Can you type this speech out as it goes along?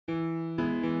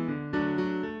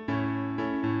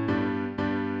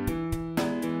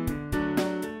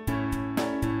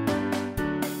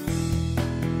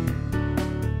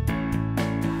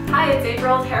Hi, it's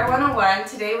April with Hair 101.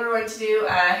 Today we're going to do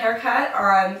a haircut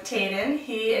on Tayden.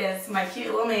 He is my cute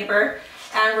little neighbor,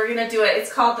 and we're going to do it.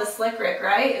 It's called the Slick Rick,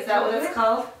 right? Is that what it's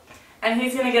called? And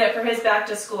he's going to get it for his back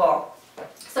to school.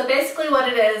 So basically what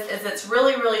it is it's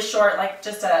really, really short, like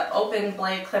just an open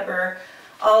blade clipper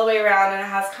all the way around, and it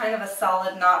has kind of a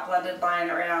solid, not blended line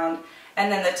around. And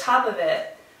then the top of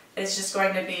it is just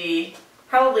going to be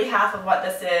probably half of what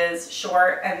this is,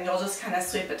 short, and you'll just kind of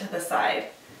sweep it to the side.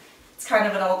 It's kind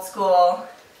of an old school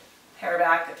hair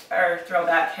back or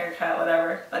throwback haircut,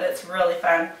 whatever, but it's really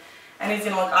fun and he's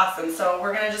going to look awesome. So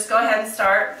we're going to just go ahead and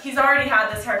start. He's already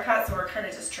had this haircut, so we're kind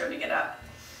of just trimming it up.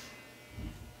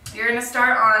 You're going to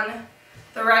start on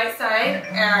the right side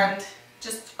and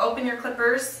just open your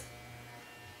clippers.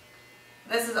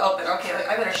 This is open. Okay,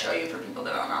 I better show you for people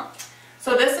that don't know.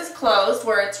 So this is closed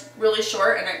where it's really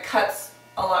short and it cuts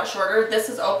a lot shorter. This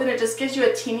is open. It just gives you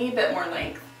a teeny bit more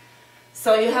length.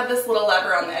 So you have this little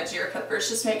lever on the edge of your clippers.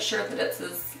 Just make sure that it's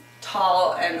as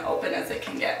tall and open as it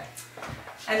can get.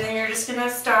 And then you're just going to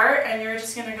start and you're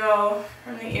just going to go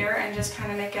from the ear and just kind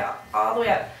of make it all the way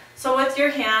up. So with your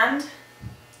hand,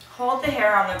 hold the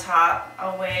hair on the top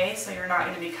away so you're not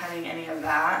going to be cutting any of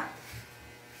that.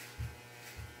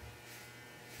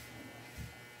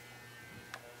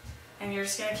 And you're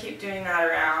just going to keep doing that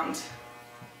around.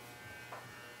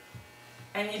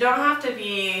 And you don't have to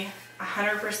be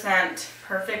 100%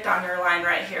 perfect on your line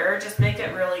right here. Just make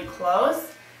it really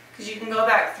close, because you can go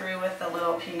back through with the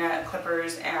little peanut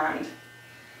clippers and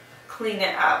clean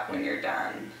it up when you're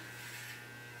done.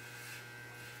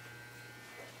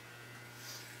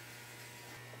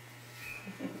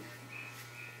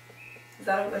 Is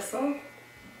that a whistle?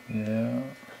 Yeah.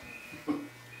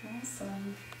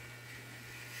 Awesome.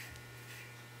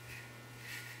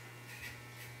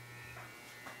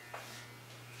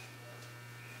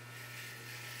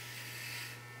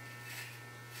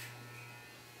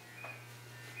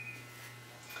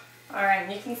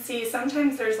 Alright, you can see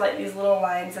sometimes there's like these little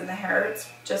lines in the hair. It's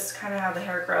just kind of how the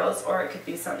hair grows, or it could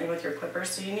be something with your clippers,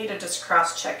 so you need to just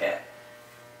cross-check it.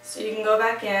 So you can go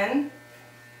back in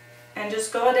and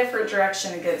just go a different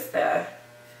direction against the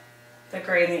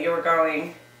grain that you were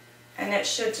going, and it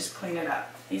should just clean it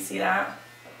up. You see that?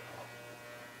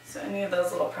 So any of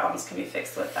those little problems can be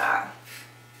fixed with that.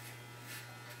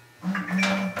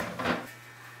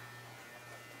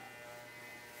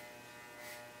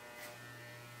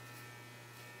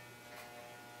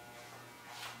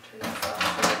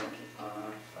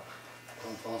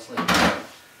 Don't fall asleep.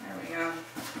 There we go.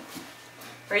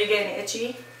 Are you getting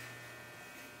itchy?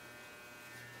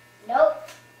 Nope.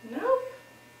 Nope.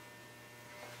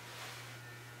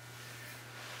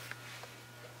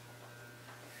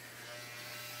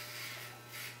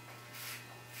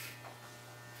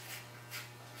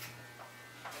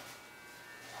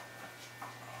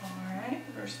 Alright,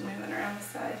 we're just moving around the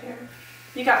side here.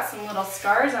 You got some little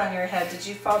scars on your head. Did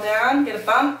you fall down? Get a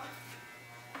bump?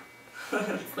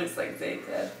 Looks like Zay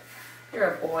did.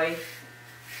 You're a boy.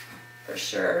 For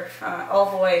sure.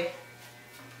 All boy.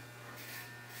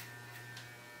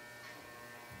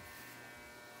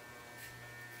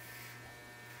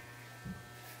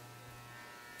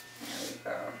 There we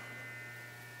go.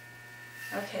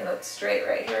 Okay, look straight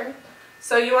right here.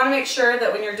 So you want to make sure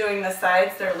that when you're doing the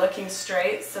sides, they're looking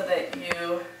straight so that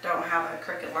you don't have a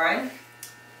crooked line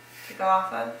to go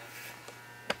off of.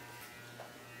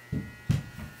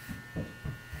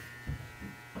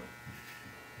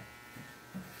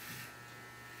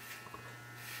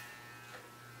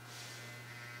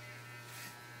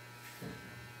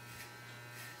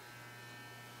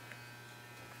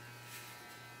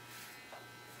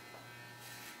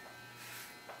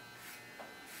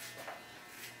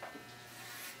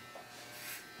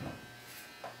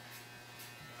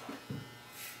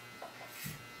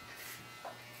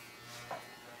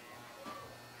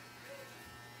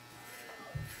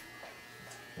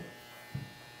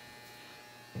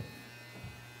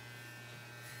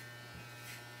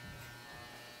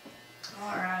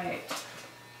 Alright,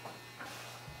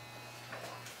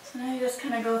 so now you just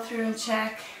kind of go through and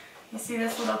check. You see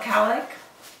this little cowlick?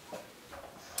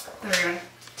 We're going to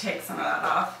take some of that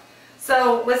off.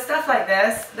 So with stuff like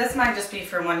this might just be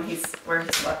from when where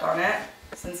he slept on it,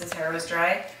 since his hair was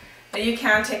dry. But you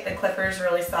can take the clippers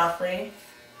really softly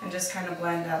and just kind of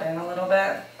blend that in a little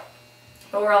bit.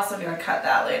 But we're also going to cut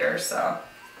that later, so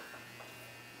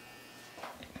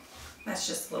that's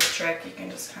just a little trick. You can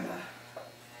just kind of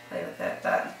play with it.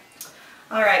 But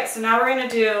alright, so now we're going to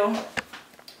do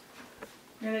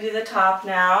the top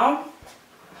now.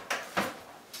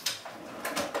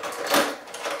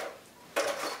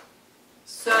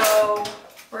 So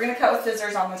we're going to cut with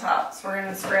scissors on the top. So we're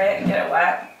going to spray it and get it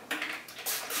wet.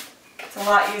 It's a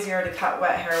lot easier to cut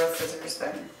wet hair with scissors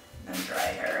than dry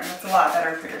hair, and it's a lot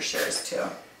better for your shears too.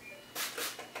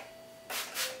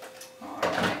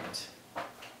 Alright.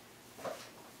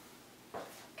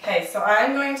 Okay, so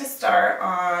I'm going to start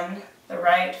on the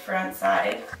right front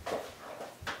side.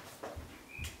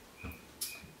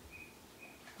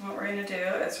 What we're going to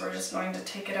do is we're just going to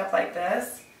take it up like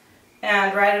this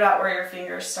and right about where your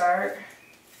fingers start.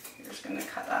 You're just going to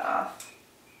cut that off.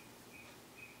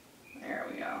 There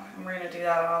we go. And we're going to do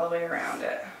that all the way around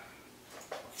it.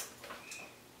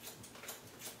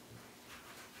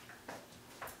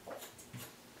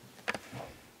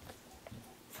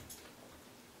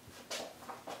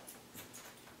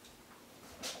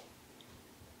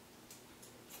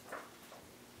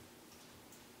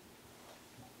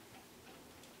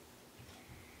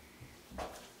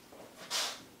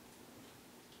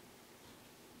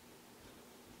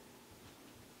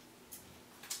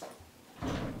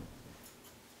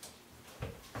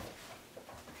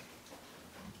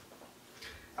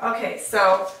 Okay,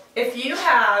 so if you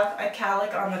have a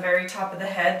cowlick on the very top of the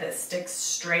head that sticks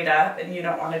straight up and you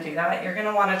don't want to do that, you're going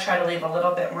to want to try to leave a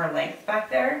little bit more length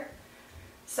back there.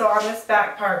 So on this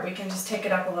back part, we can just take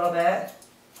it up a little bit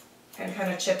and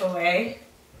kind of chip away.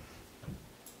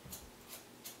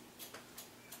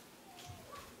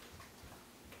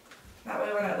 That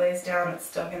way when it lays down, it's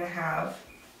still going to have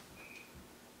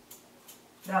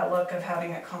that look of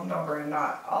having it combed over and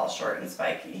not all short and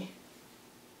spiky.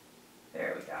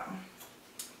 There we go.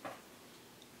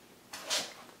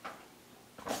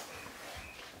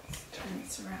 Turn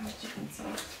this around so you can see.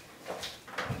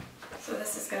 So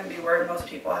this is going to be where most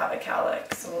people have a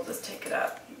cowlick, so we'll just take it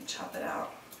up and chop it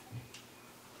out.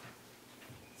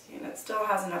 See, and it still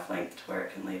has enough length to where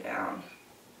it can lay down.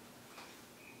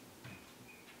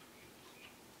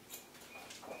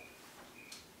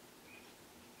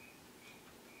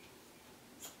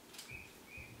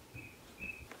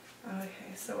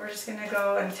 Okay, so we're just going to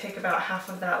go and take about half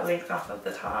of that length off of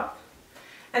the top.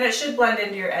 And it should blend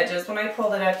into your edges. When I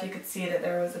pulled it up, you could see that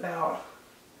there was about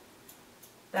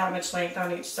that much length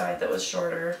on each side that was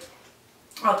shorter.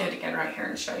 I'll do it again right here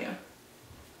and show you.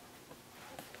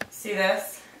 See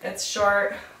this? It's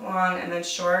short, long, and then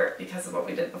short because of what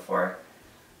we did before.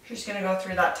 You're just going to go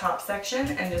through that top section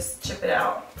and just chip it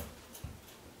out.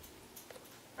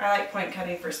 I like point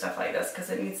cutting for stuff like this because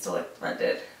it needs to look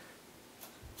blended.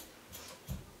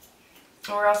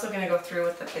 And we're also going to go through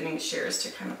with the thinning shears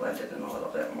to kind of blend it in a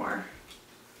little bit more.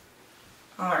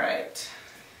 Alright.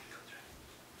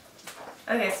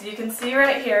 Okay, so you can see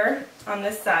right here on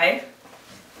this side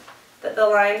that the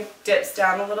line dips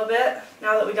down a little bit.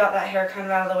 Now that we got that hair kind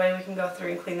of out of the way, we can go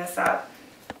through and clean this up.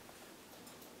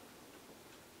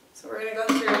 So we're going to go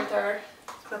through with our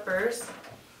clippers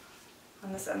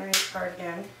on this underneath part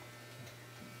again.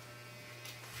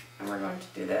 And we're going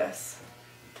to do this.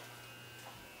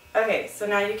 Okay, so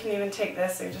now you can even take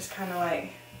this and just kind of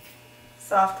like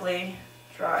softly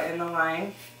draw in the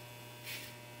line.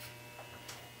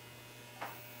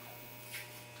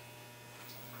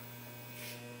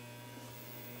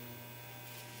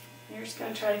 You're just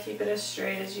going to try to keep it as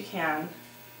straight as you can.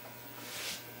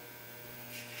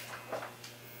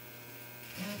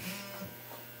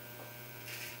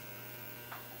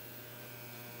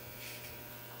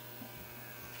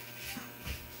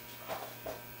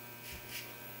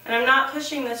 And I'm not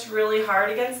pushing this really hard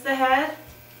against the head.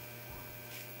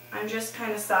 I'm just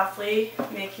kind of softly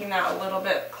making that a little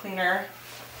bit cleaner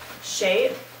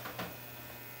shape.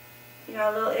 You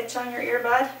got a little itch on your ear,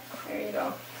 bud? There you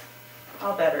go.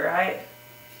 All better, right?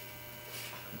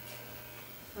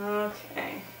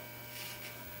 Okay.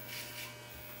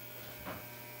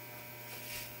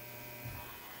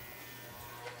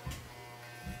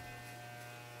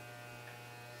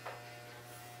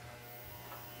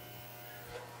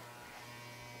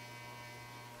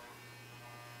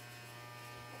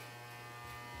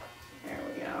 There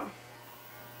we go.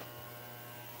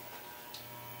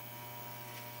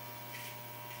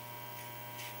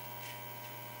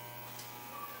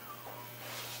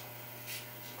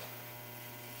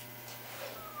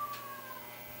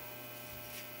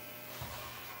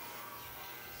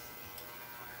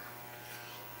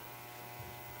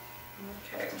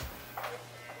 Okay.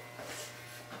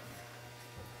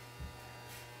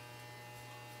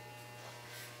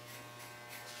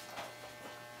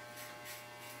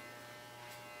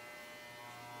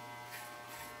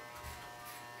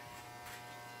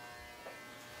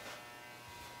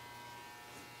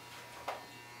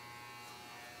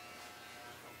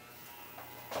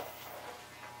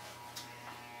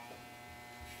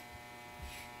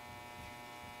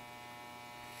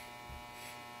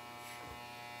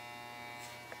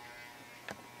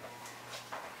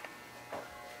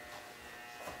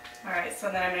 Alright,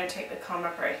 so then I'm going to take the comb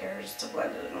up right here just to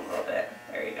blend it in a little bit.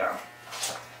 There you go.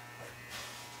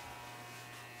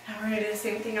 Now we're going to do the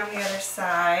same thing on the other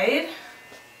side.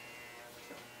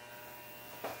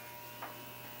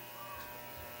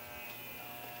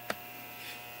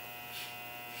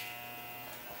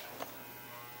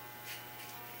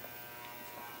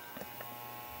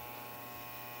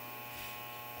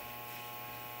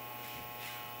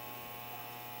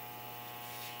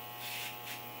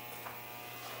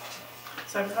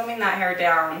 So I'm combing that hair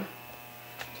down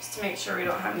just to make sure we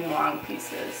don't have any long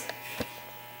pieces.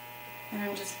 And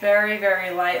I'm just very,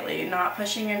 very lightly, not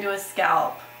pushing into his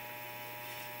scalp,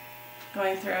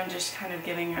 going through and just kind of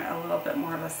giving it a little bit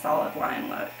more of a solid line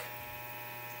look.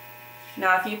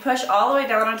 Now if you push all the way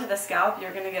down onto the scalp,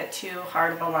 you're going to get too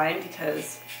hard of a line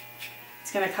because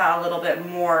it's going to cut a little bit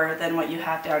more than what you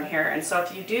have down here. And so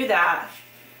if you do that,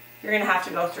 you're going to have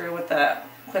to go through with the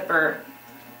clipper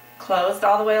closed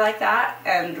all the way like that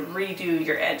and redo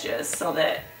your edges so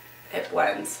that it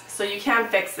blends. So you can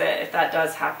fix it if that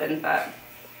does happen, but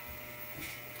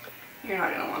you're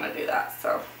not going to want to do that.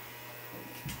 So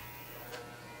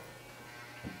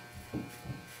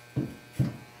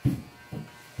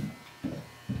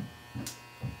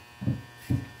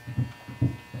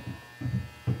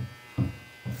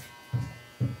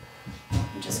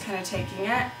I'm just kind of taking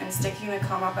it and sticking the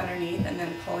comb up underneath and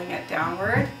then pulling it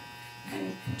downward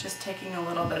and just taking a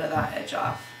little bit of that edge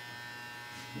off.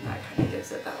 And that kind of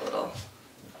gives it that little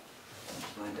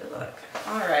blended look.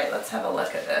 Alright, let's have a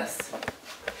look at this.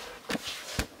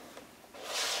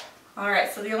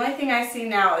 Alright, so the only thing I see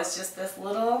now is just this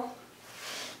little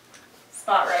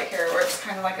spot right here where it's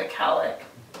kind of like a cowlick.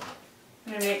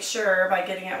 I'm going to make sure by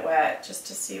getting it wet just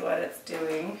to see what it's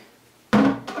doing.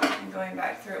 I'm going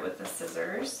back through it with the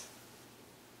scissors.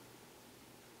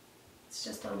 It's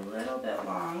just a little bit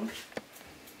long.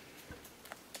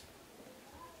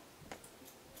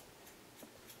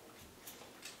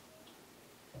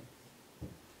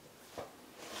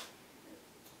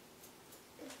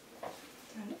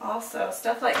 And also,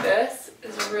 stuff like this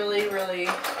is really, really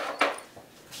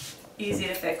easy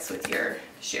to fix with your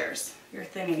shears, your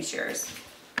thinning shears.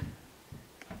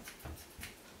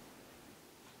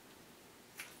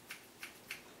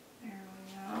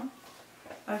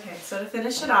 Okay, so to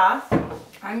finish it off,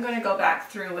 I'm going to go back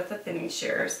through with the thinning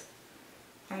shears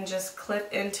and just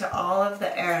clip into all of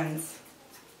the ends,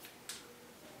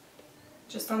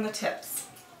 just on the tips.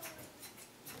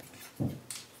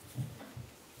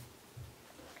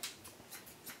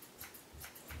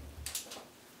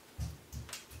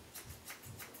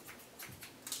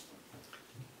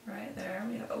 Right there,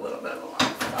 we have a little bit of a long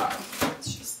spot.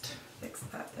 Let's just fix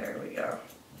that. There we go.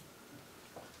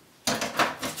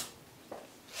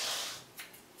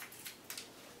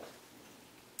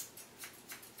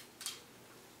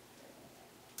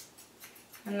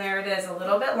 And there it is, a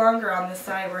little bit longer on this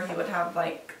side where he would have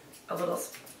like a little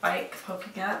spike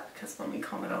poking up because when we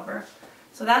comb it over.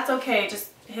 So that's okay,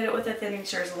 just hit it with the thinning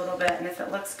shears a little bit, and if it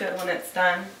looks good when it's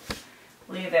done,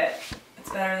 leave it. It's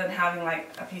better than having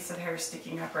like a piece of hair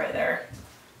sticking up right there.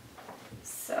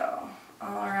 So,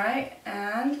 alright,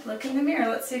 and look in the mirror,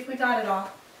 let's see if we got it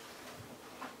all.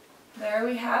 There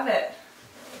we have it.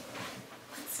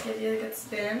 Let's give you a good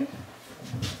spin.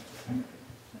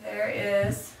 There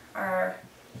is our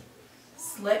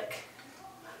slick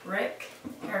brick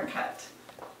haircut.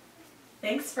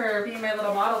 Thanks for being my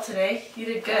little model today. You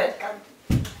did good.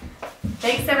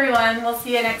 Thanks everyone. We'll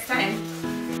see you next time.